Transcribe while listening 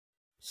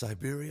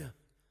Siberia?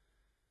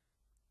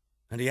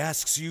 And he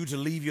asks you to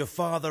leave your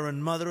father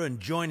and mother and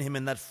join him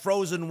in that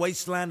frozen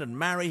wasteland and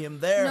marry him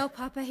there? No,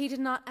 Papa, he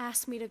did not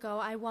ask me to go.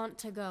 I want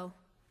to go.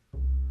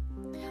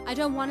 I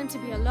don't want him to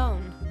be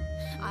alone.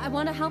 I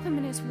want to help him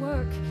in his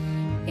work.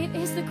 It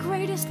is the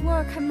greatest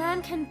work a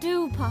man can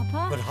do,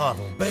 Papa. But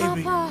Hodel,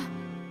 baby... Papa,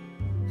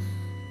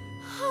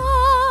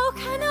 how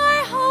can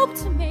I hope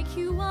to make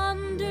you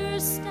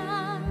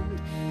understand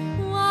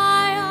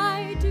why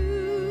I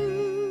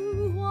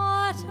do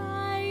what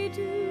I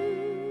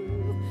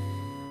do?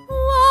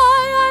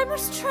 Why I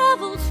must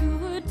travel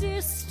to a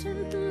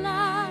distant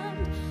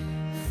land,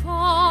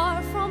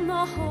 far from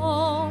the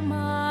home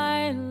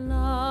I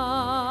love.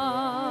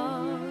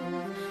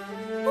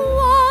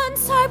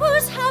 Once I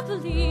was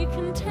happily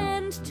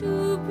content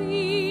to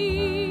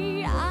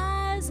be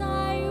as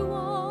I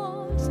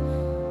was,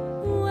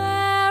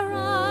 where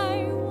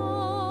I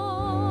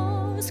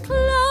was,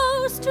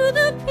 close to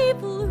the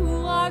people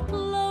who are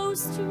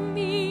close to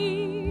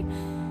me,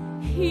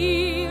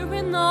 here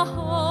in the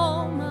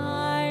home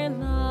I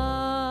love.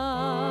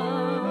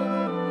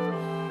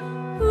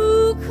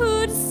 Who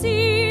could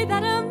see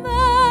that a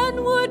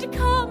man would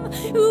come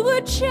who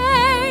would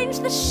change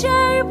the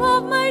shape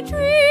of my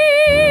dreams?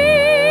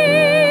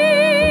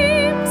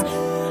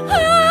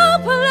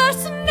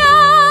 Helpless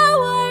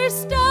now I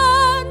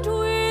stand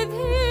with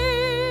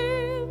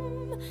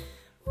him,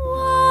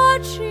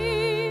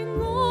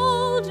 watching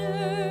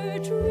older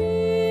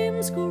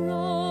dreams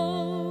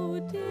grow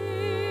dim.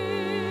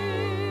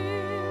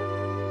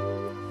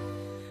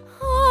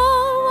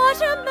 Oh,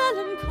 what a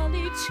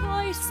melancholy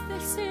choice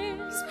this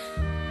is,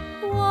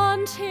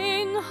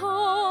 wanting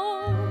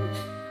home,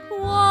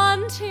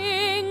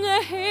 wanting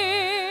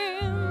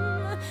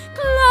him,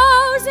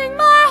 closing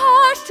my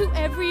heart to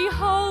every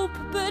hope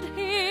but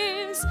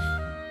his,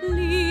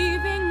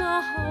 leaving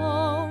the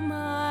home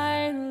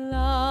I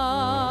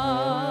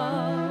love.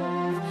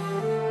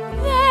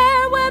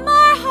 There where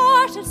my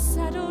heart had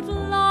settled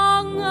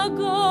long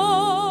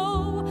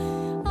ago,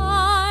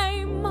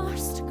 I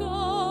must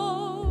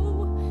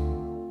go,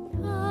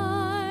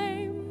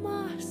 I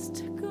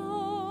must go.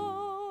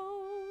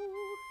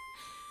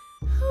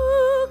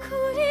 Who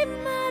could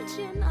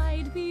imagine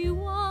I'd be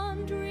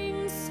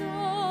wandering so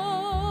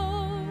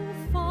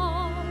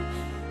far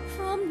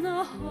from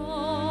the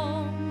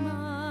home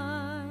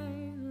I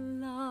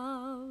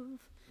love?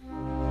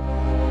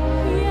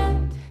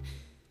 Yet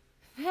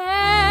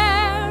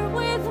there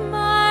with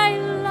my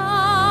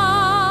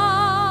love,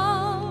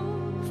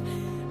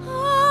 I'm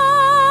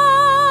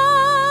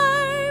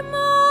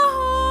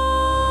home.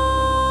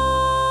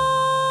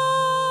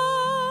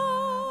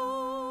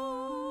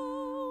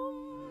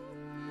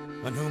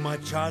 And who, my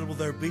child, will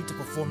there be to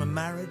perform a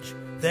marriage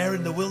there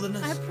in the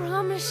wilderness? I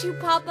promise you,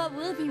 Papa,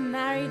 we'll be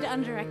married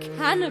under a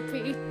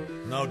canopy.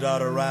 No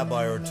doubt a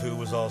rabbi or two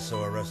was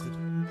also arrested.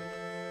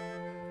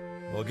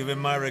 Well, give him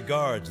my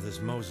regards, this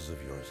Moses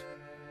of yours.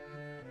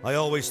 I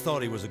always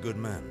thought he was a good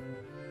man.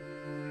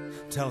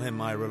 Tell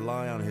him I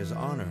rely on his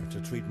honor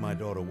to treat my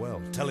daughter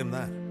well. Tell him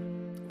that.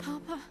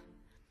 Papa,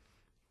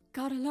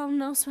 God alone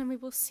knows when we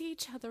will see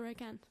each other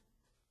again.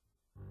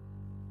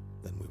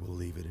 Then we will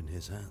leave it in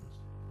his hands.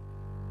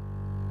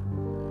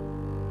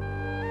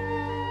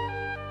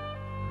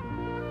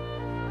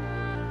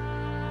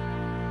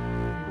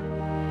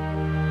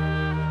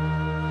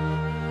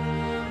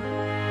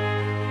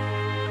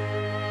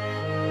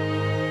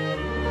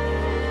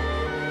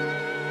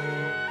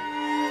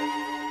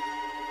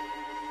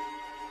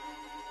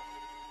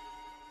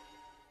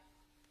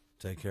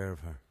 Take care of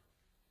her.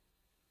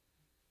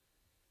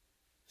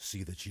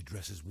 See that she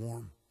dresses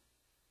warm.